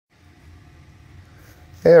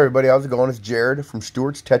Hey everybody, how's it going? It's Jared from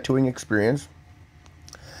Stewart's Tattooing Experience.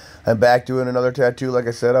 I'm back doing another tattoo. Like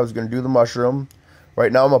I said, I was going to do the mushroom.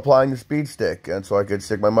 Right now I'm applying the speed stick, and so I could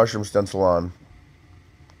stick my mushroom stencil on.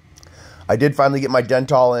 I did finally get my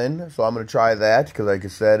Dental in, so I'm going to try that, because like I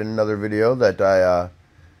said in another video, that I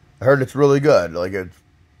heard it's really good. Like, it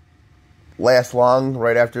lasts long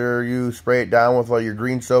right after you spray it down with like your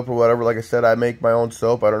green soap or whatever. Like I said, I make my own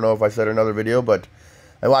soap. I don't know if I said in another video, but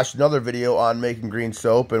I watched another video on making green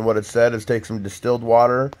soap, and what it said is take some distilled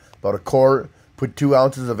water, about a quart, put 2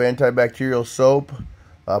 ounces of antibacterial soap,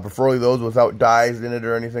 preferably those without dyes in it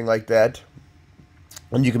or anything like that,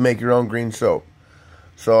 and you can make your own green soap.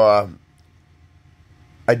 So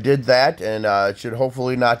I did that, and it should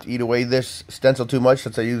hopefully not eat away this stencil too much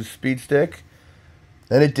since I used speed stick,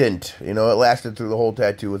 and it didn't. You know, it lasted through the whole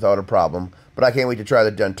tattoo without a problem, but I can't wait to try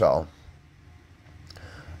the Dental.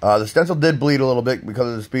 The stencil did bleed a little bit because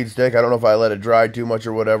of the speed stick. I don't know if I let it dry too much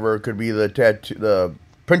or whatever. It could be the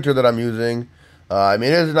printer that I'm using. I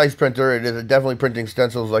mean, it is a nice printer. It is definitely printing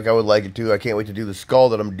stencils like I would like it to. I can't wait to do the skull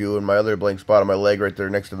that I'm doing. My other blank spot on my leg right there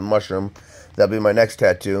next to the mushroom. That'll be my next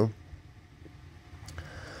tattoo.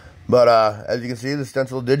 But as you can see, the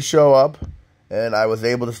stencil did show up, and I was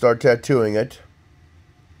able to start tattooing it.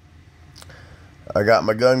 I got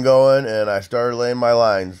my gun going, and I started laying my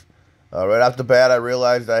lines. Right off the bat, I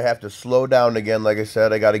realized I have to slow down again. Like I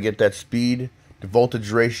said, I got to get that speed to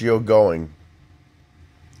voltage ratio going.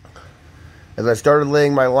 As I started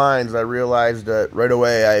laying my lines, I realized that right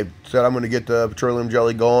away I said I'm going to get the petroleum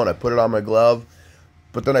jelly going. I put it on my glove,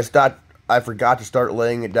 but then I forgot to start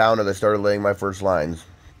laying it down as I started laying my first lines.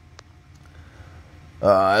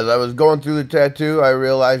 As I was going through the tattoo, I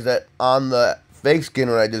realized that on the fake skin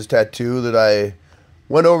when I did this tattoo that I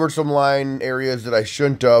went over some line areas that I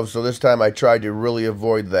shouldn't have, so this time I tried to really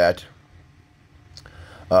avoid that.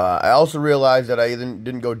 I also realized that I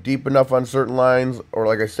didn't go deep enough on certain lines, or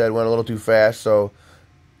like I said, went a little too fast, so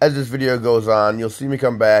as this video goes on, you'll see me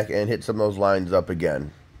come back and hit some of those lines up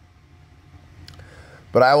again.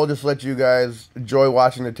 But I will just let you guys enjoy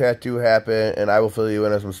watching the tattoo happen, and I will fill you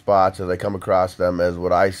in on some spots as I come across them as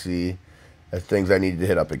what I see as things I need to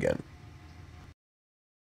hit up again.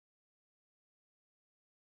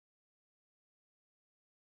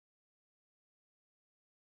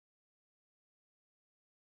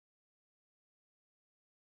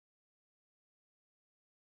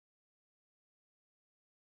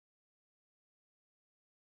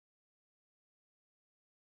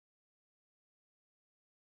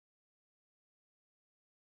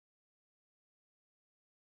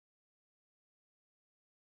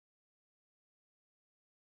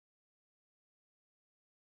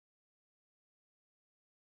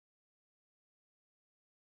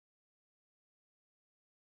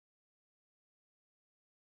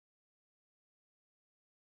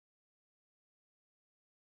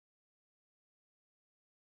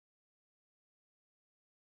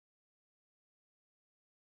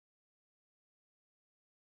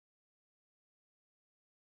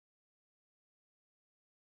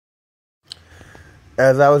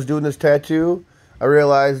 As I was doing this tattoo, I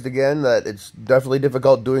realized again that it's definitely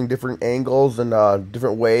difficult doing different angles and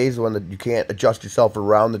different ways when you can't adjust yourself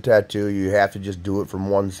around the tattoo. You have to just do it from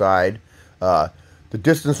one side. The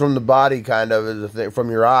distance from the body kind of is a thing, from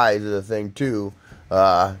your eyes is a thing too.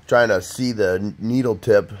 Trying to see the needle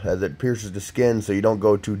tip as it pierces the skin so you don't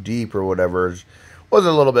go too deep or whatever was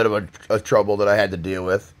a little bit of a trouble that I had to deal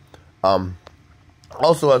with.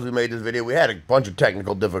 Also, as we made this video, we had a bunch of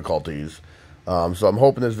technical difficulties. So I'm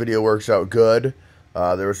hoping this video works out good.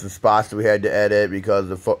 There were some spots that we had to edit because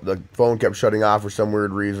the phone kept shutting off for some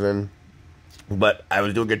weird reason. But I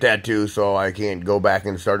was doing a tattoo, so I can't go back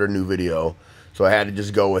and start a new video. So I had to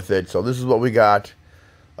just go with it. So this is what we got.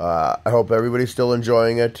 I hope everybody's still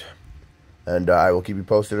enjoying it. And I will keep you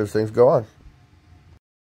posted as things go on.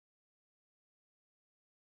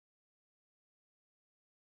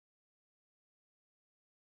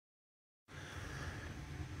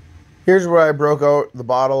 Here's where I broke out the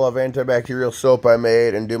bottle of antibacterial soap I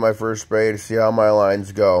made and do my first spray to see how my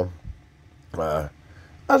lines go. I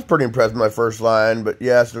was pretty impressed with my first line, but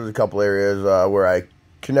yes, there's a couple areas where I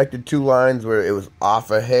connected 2 lines where it was off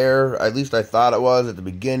a hair. At least I thought it was at the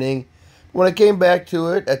beginning. When I came back to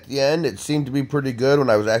it at the end, it seemed to be pretty good when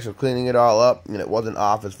I was actually cleaning it all up, and it wasn't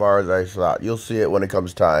off as far as I thought. You'll see it when it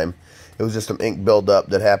comes time. It was just some ink buildup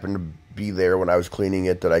that happened to be there when I was cleaning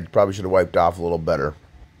it that I probably should have wiped off a little better.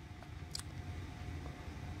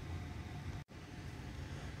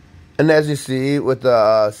 And as you see, with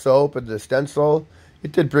the soap and the stencil,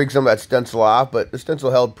 it did bring some of that stencil off, but the stencil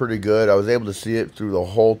held pretty good. I was able to see it through the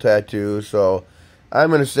whole tattoo, so I'm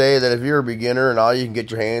going to say that if you're a beginner and all you can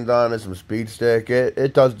get your hands on is some speed stick,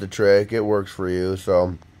 it does the trick. It works for you.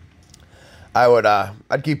 So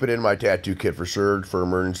I'd keep it in my tattoo kit for sure for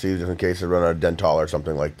emergencies, just in case I run out of Dental or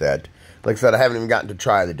something like that. Like I said, I haven't even gotten to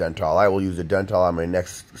try the Dental. I will use the Dental on my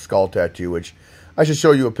next skull tattoo, which I should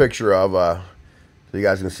show you a picture of, so you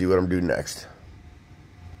guys can see what I'm doing next.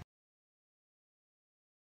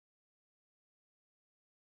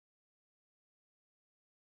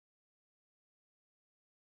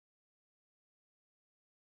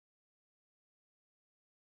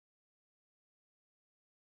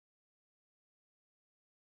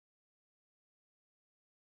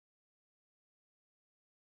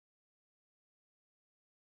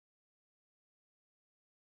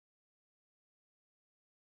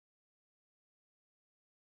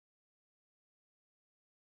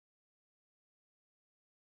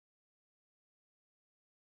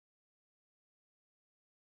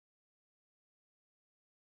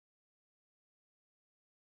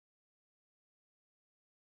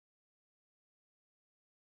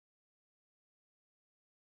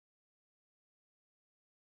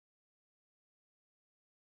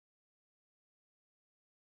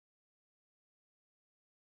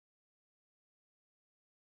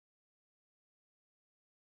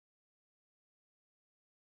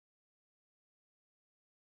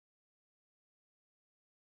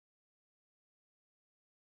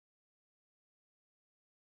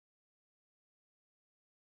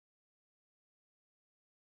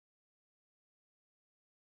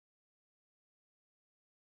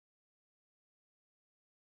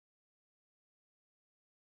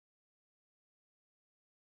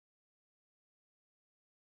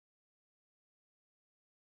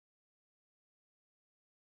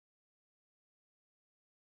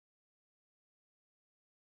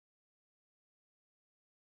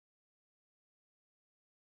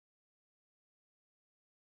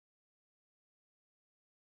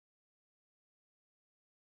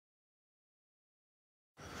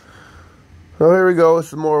 So here we go with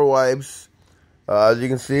some more wipes. As you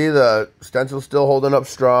can see, the stencil's still holding up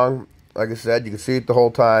strong. Like I said, you can see it the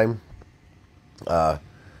whole time. And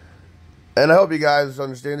I hope you guys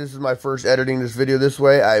understand this is my first editing this video this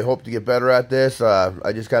way. I hope to get better at this.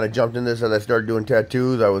 I just kind of jumped in this as I started doing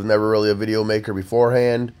tattoos. I was never really a video maker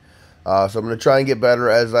beforehand. So I'm going to try and get better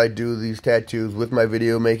as I do these tattoos with my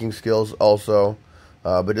video making skills also.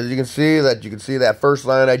 But as you can see that first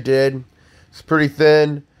line I did, it's pretty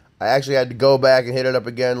thin. I actually had to go back and hit it up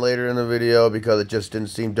again later in the video because it just didn't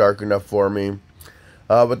seem dark enough for me.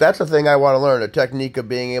 But that's the thing I want to learn, a technique of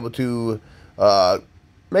being able to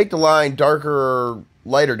make the line darker or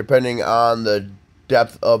lighter depending on the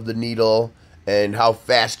depth of the needle and how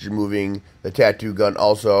fast you're moving the tattoo gun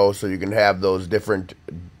also, so you can have those different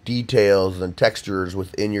details and textures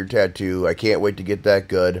within your tattoo. I can't wait to get that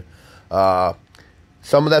good.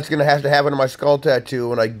 Some of that's going to have to happen in my skull tattoo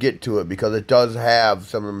when I get to it, because it does have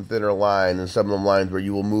some of them thinner lines and some of them lines where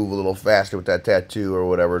you will move a little faster with that tattoo or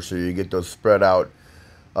whatever, so you get those spread out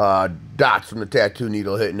dots from the tattoo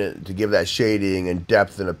needle hitting it to give that shading and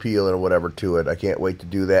depth and appeal and whatever to it. I can't wait to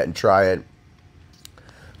do that and try it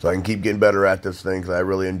so I can keep getting better at this thing, because I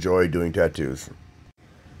really enjoy doing tattoos.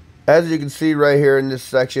 As you can see right here in this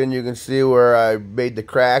section, you can see where I made the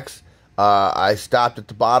cracks. I stopped at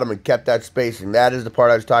the bottom and kept that spacing. That is the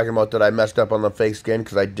part I was talking about that I messed up on the fake skin,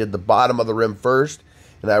 because I did the bottom of the rim first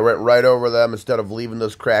and I went right over them instead of leaving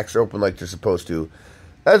those cracks open like they're supposed to.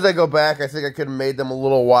 As I go back, I think I could have made them a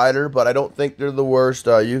little wider, but I don't think they're the worst.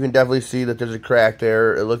 You can definitely see that there's a crack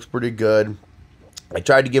there. It looks pretty good. I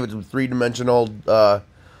tried to give it some three-dimensional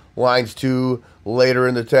lines too later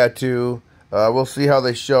in the tattoo. We'll see how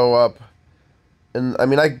they show up. And I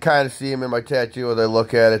mean, I can kind of see them in my tattoo as I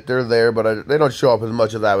look at it. They're there, but they don't show up as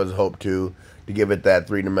much as I was hoped to give it that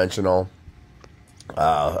three-dimensional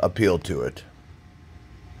appeal to it.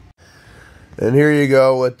 And here you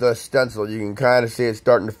go with the stencil. You can kind of see it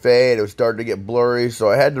starting to fade. It was starting to get blurry, so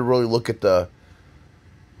I had to really look at the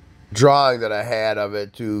drawing that I had of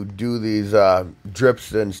it to do these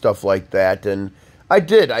drips and stuff like that. And I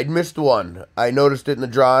did. I missed one. I noticed it in the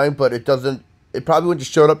drawing, but it probably wouldn't have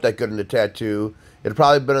showed up that good in the tattoo. It'd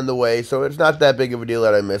probably been in the way, so it's not that big of a deal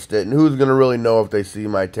that I missed it. And who's going to really know if they see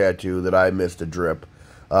my tattoo that I missed a drip?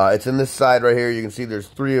 It's in this side right here. You can see there's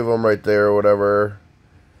 3 of them right there or whatever.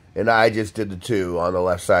 And I just did the 2 on the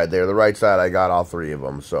left side there. The right side, I got all 3 of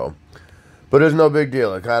them. So, but it's no big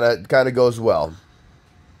deal. It kind of goes well.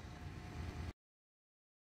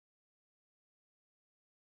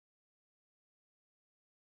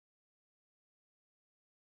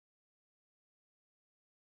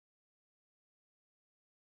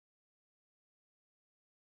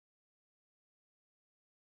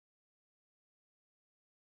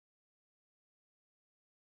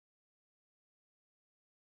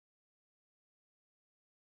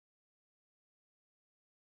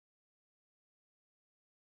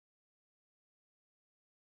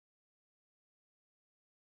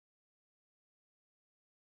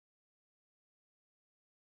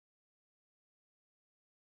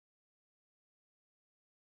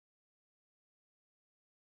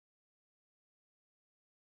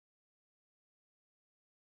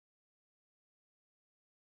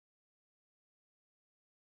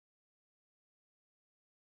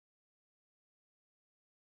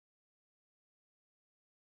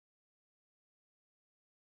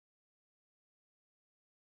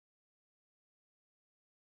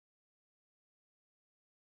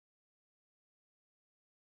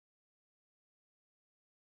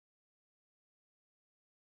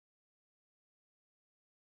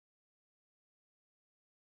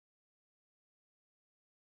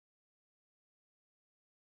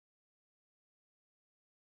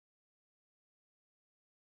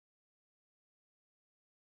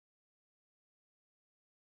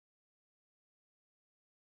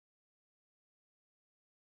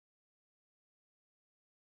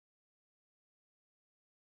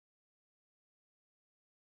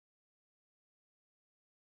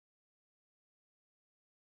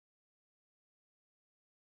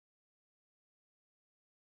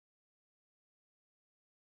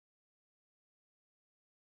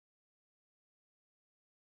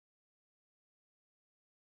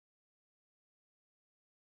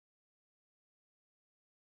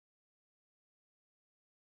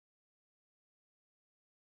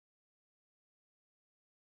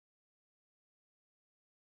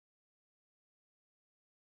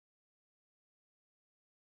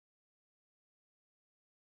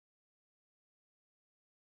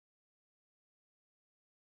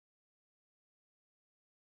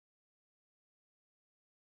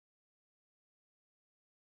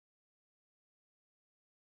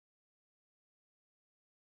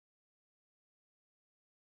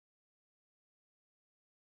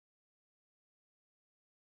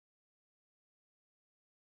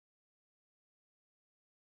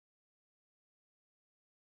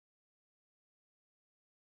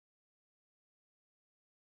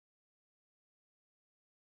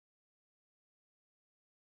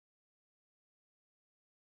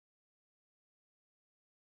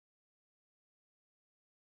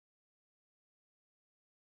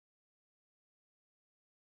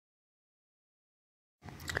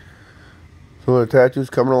 So the tattoo's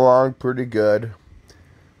coming along pretty good.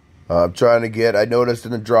 I'm trying to get, I noticed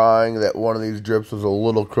in the drawing that one of these drips was a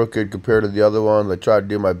little crooked compared to the other ones. I tried to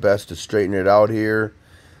do my best to straighten it out here,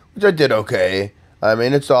 which I did okay. I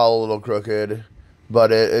mean, it's all a little crooked,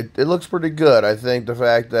 but it looks pretty good. I think the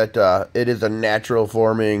fact that it is a natural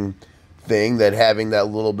forming thing, that having that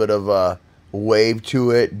little bit of a wave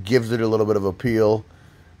to it gives it a little bit of appeal.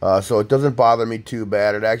 So it doesn't bother me too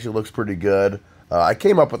bad. It actually looks pretty good. I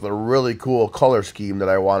came up with a really cool color scheme that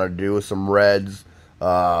I want to do with some reds,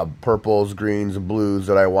 purples, greens, and blues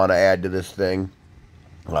that I want to add to this thing.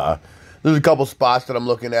 There's a couple spots that I'm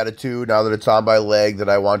looking at it too, now that it's on my leg, that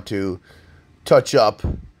I want to touch up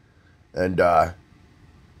and,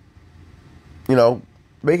 you know,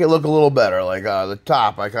 make it look a little better. Like the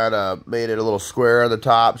top, I kind of made it a little square on the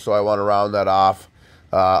top, so I want to round that off.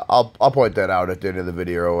 I'll point that out at the end of the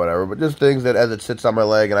video or whatever. But just things that as it sits on my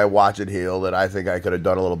leg and I watch it heal that I think I could have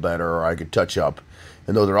done a little better or I could touch up.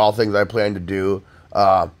 And those are all things I plan to do.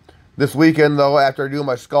 This weekend, though, after I do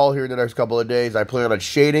my skull here in the next couple of days, I plan on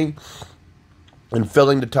shading and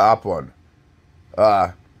filling the top one.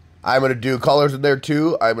 I'm going to do colors in there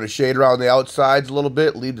too. I'm going to shade around the outsides a little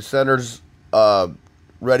bit, leave the centers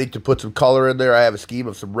ready to put some color in there. I have a scheme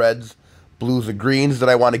of some reds, blues, and greens that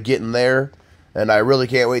I want to get in there. And I really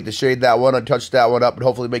can't wait to shade that one and touch that one up and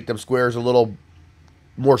hopefully make them squares a little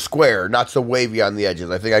more square, not so wavy on the edges.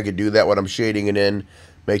 I think I could do that when I'm shading it in,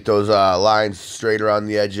 make those lines straight around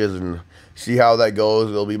the edges and see how that goes.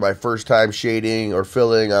 It'll be my first time shading or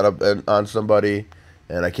filling on somebody,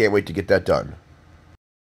 and I can't wait to get that done.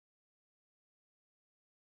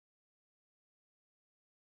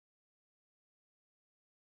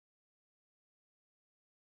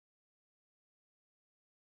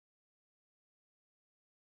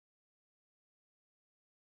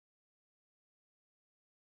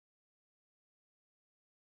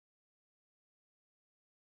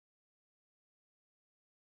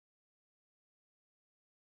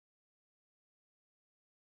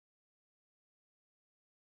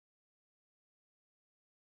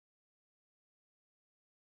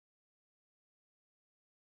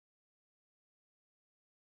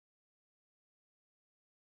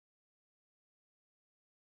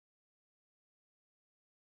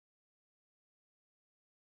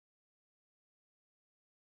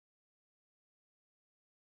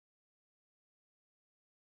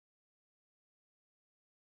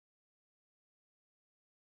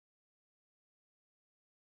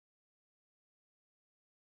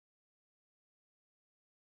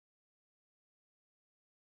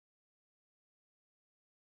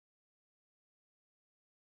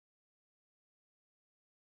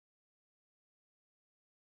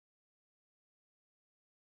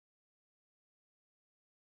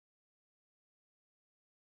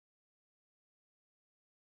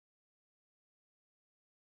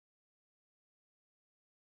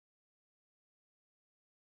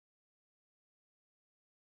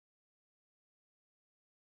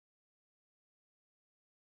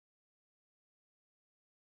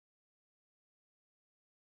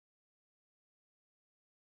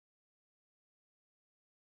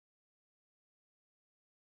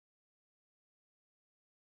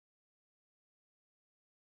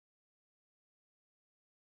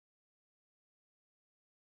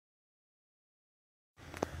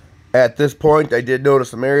 At this point, I did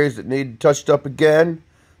notice some areas that need touched up again.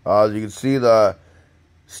 As you can see, the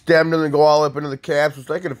stem doesn't go all up into the caps, which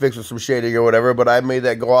I could have fixed with some shading or whatever, but I made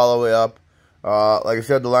that go all the way up. Like I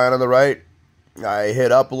said, the line on the right, I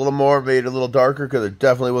hit up a little more, made it a little darker because it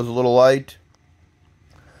definitely was a little light.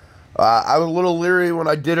 I was a little leery when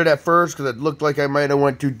I did it at first because it looked like I might have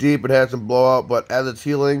went too deep. It had some blowout, but as it's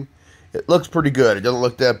healing, it looks pretty good. It doesn't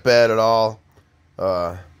look that bad at all.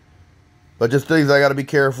 But just things I got to be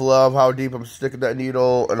careful of, how deep I'm sticking that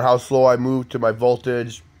needle and how slow I move to my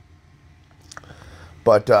voltage.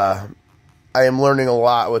 But I am learning a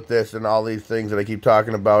lot with this and all these things that I keep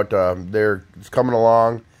talking about. It's coming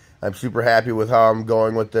along. I'm super happy with how I'm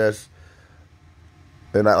going with this.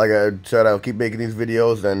 And like I said, I'll keep making these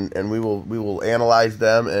videos and we will analyze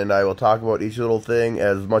them and I will talk about each little thing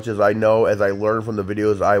as much as I know as I learn from the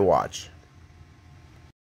videos I watch.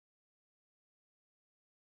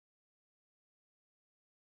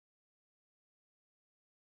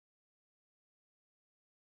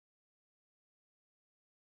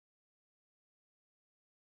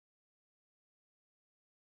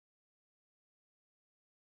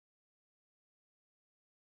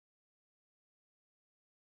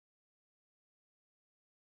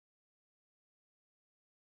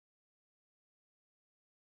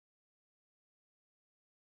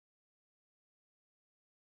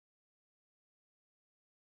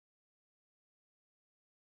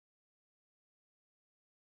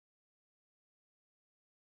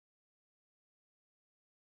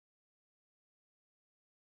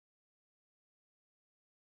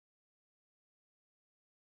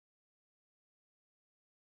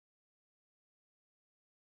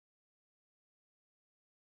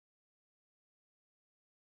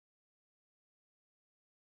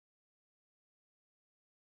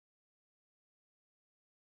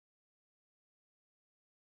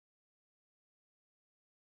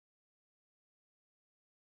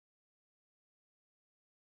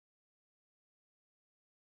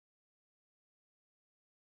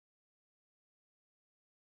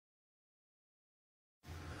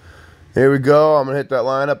 Here we go. I'm going to hit that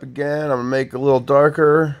line up again. I'm going to make it a little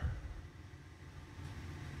darker.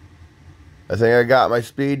 I think I got my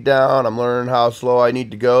speed down. I'm learning how slow I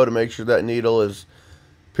need to go to make sure that needle is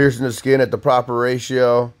piercing the skin at the proper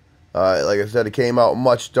ratio. Like I said, it came out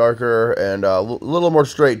much darker and a little more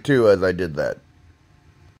straight too as I did that.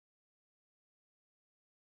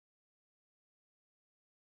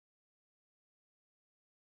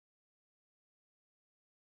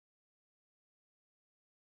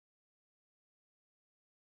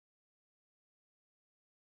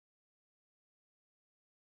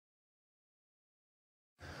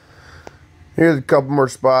 Here's a couple more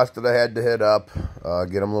spots that I had to hit up,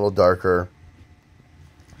 get them a little darker.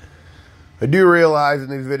 I do realize in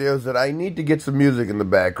these videos that I need to get some music in the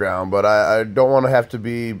background, but I don't want to have to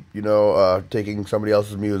be, taking somebody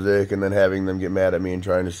else's music and then having them get mad at me and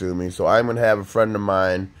trying to sue me. So I'm going to have a friend of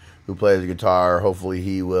mine who plays guitar. Hopefully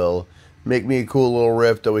he will make me a cool little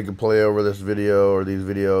riff that we can play over this video or these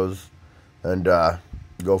videos and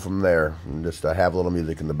go from there and just have a little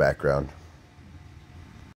music in the background.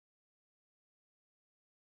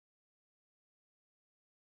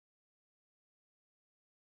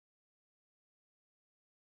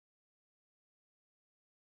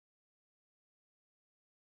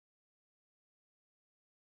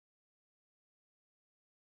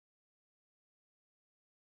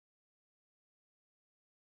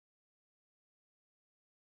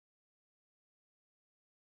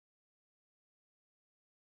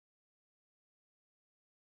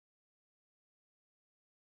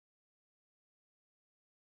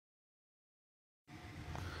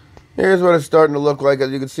 Here's what it's starting to look like.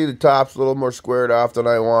 As you can see, the top's a little more squared off than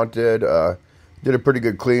I wanted. Did a pretty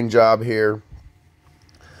good clean job here.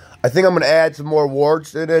 I think I'm going to add some more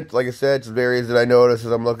warts in it. Like I said, some areas that I noticed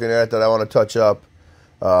as I'm looking at it that I want to touch up.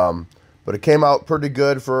 But it came out pretty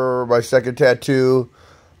good for my second tattoo.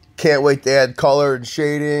 Can't wait to add color and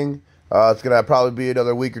shading. It's going to probably be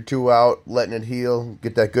another week or two out, letting it heal,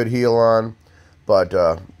 get that good heal on. But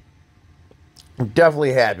I'm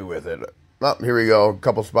definitely happy with it. Oh, here we go. A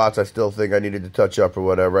couple spots I still think I needed to touch up or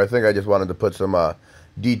whatever. I think I just wanted to put some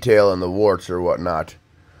detail in the warts or whatnot.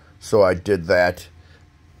 So I did that.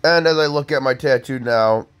 And as I look at my tattoo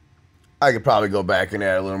now, I could probably go back and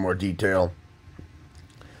add a little more detail.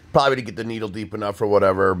 Probably to get the needle deep enough or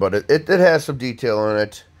whatever, but it has some detail in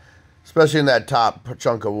it. Especially in that top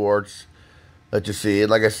chunk of warts that you see. And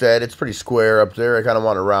like I said, it's pretty square up there. I kind of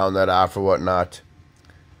want to round that off or whatnot.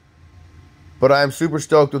 But I'm super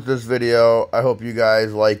stoked with this video. I hope you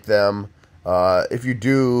guys like them. If you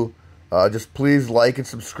do, just please like and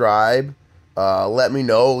subscribe. Let me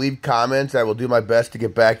know. Leave comments. I will do my best to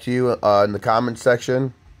get back to you in the comments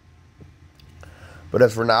section. But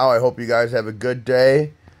as for now, I hope you guys have a good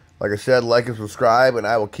day. Like I said, like and subscribe, and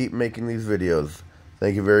I will keep making these videos.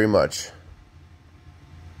 Thank you very much.